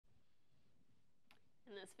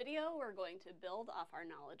this video, we're going to build off our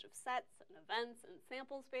knowledge of sets and events and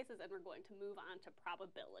sample spaces, and we're going to move on to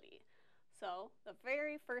probability. So the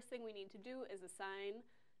very first thing we need to do is assign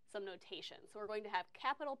some notation. So we're going to have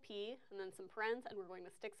capital P and then some parens, and we're going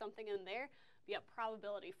to stick something in there via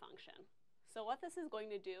probability function. So what this is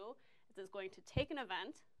going to do is it's going to take an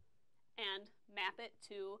event and map it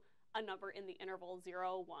to a number in the interval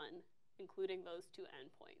 0, 1, including those two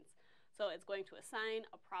endpoints. So it's going to assign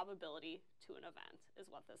a probability to an event,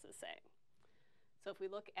 is what this is saying. So if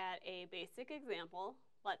we look at a basic example,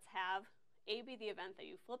 let's have A be the event that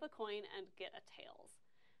you flip a coin and get a tails.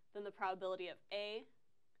 Then the probability of A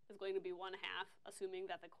is going to be 1/2,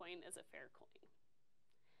 assuming that the coin is a fair coin.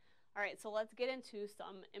 All right, so let's get into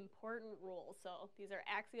some important rules. So these are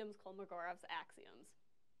axioms, Kolmogorov's axioms.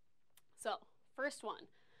 So first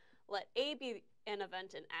one, let A be an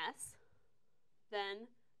event in S,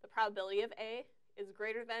 then the probability of A is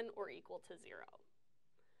greater than or equal to 0.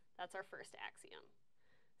 That's our first axiom.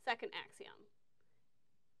 Second axiom,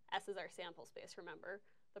 S is our sample space, remember.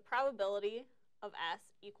 The probability of S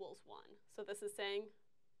equals 1. So this is saying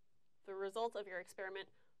the result of your experiment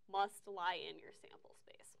must lie in your sample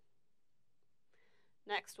space.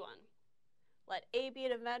 Next one, let A be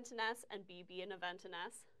an event in S and B be an event in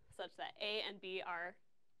S, such that A and B are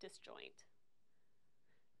disjoint.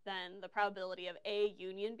 Then the probability of A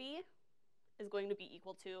union B is going to be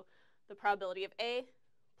equal to the probability of A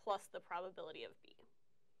plus the probability of B.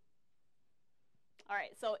 All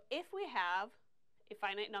right, so if we have a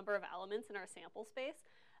finite number of elements in our sample space,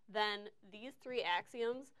 then these three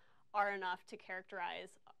axioms are enough to characterize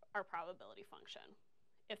our probability function.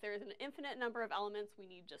 If there is an infinite number of elements, we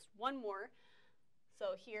need just one more.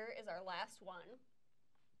 So here is our last one.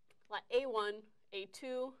 Let A1,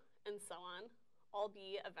 A2, and so on all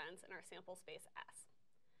be events in our sample space S.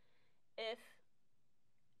 If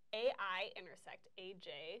AI intersect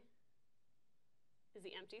AJ is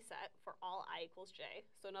the empty set for all I equals J,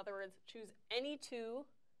 so in other words, choose any two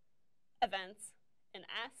events in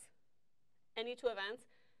S, any two events,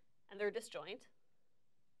 and they're disjoint,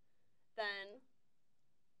 then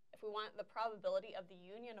if we want the probability of the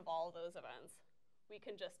union of all of those events, we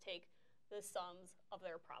can just take the sums of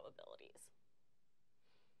their probabilities.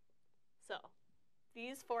 So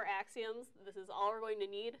these four axioms, this is all we're going to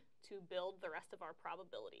need to build the rest of our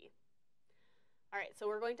probability. All right, so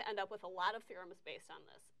we're going to end up with a lot of theorems based on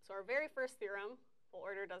this. So our very first theorem, the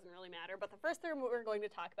order doesn't really matter, but the first theorem we're going to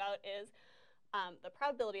talk about is the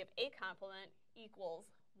probability of A complement equals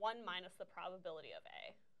 1 minus the probability of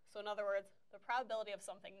A. So in other words, the probability of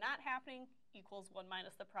something not happening equals 1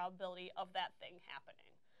 minus the probability of that thing happening.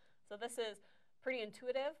 So this is pretty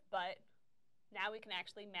intuitive, but now we can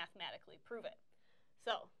actually mathematically prove it.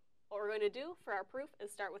 So what we're going to do for our proof is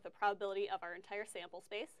start with the probability of our entire sample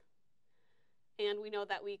space. And we know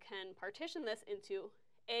that we can partition this into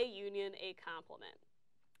A union A complement.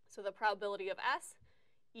 So the probability of S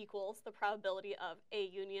equals the probability of A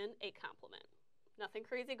union A complement. Nothing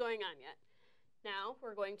crazy going on yet. Now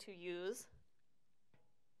we're going to use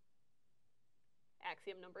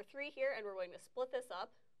axiom number 3 here, and we're going to split this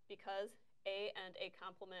up because A and A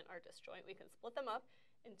complement are disjoint. We can split them up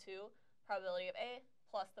into probability of A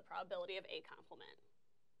plus the probability of A complement.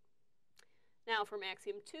 Now from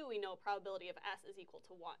axiom 2, we know probability of S is equal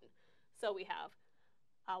to 1. So we have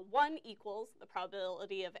 1 equals the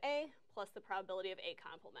probability of A plus the probability of A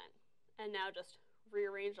complement. And now just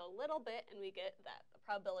rearrange a little bit, and we get that the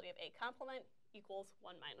probability of A complement equals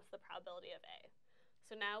 1 minus the probability of A.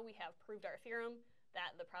 So now we have proved our theorem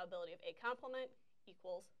that the probability of A complement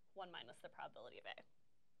equals 1 minus the probability of A.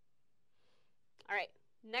 All right,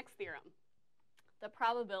 next theorem. The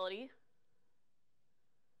probability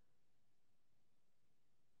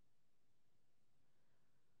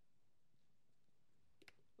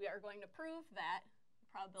we are going to prove that the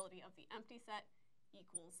probability of the empty set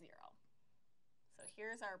equals 0. So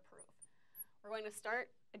here's our proof. We're going to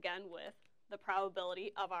start again with the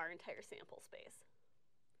probability of our entire sample space.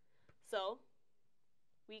 So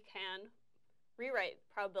we can rewrite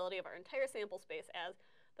probability of our entire sample space as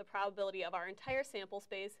the probability of our entire sample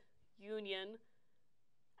space union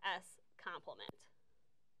S complement.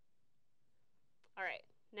 All right,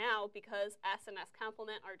 now because S and S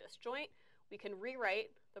complement are disjoint, we can rewrite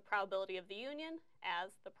the probability of the union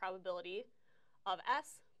as the probability of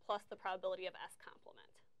S plus the probability of S complement.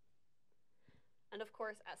 And of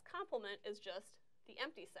course, S complement is just the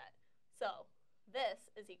empty set. So this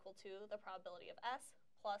is equal to the probability of S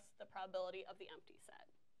plus the probability of the empty set.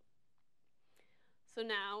 So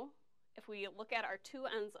now, if we look at our two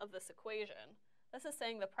ends of this equation, this is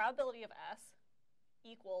saying the probability of S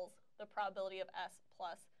equals the probability of S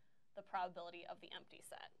plus the probability of the empty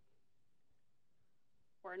set.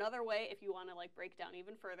 Or another way, if you want to like break down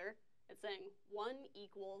even further, it's saying 1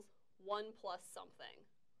 equals 1 plus something.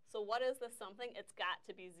 So what is this something? It's got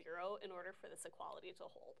to be 0 in order for this equality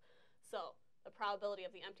to hold. So the probability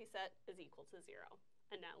of the empty set is equal to 0.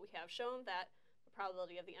 And now we have shown that the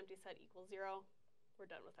probability of the empty set equals 0.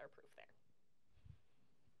 We're done with our proof there.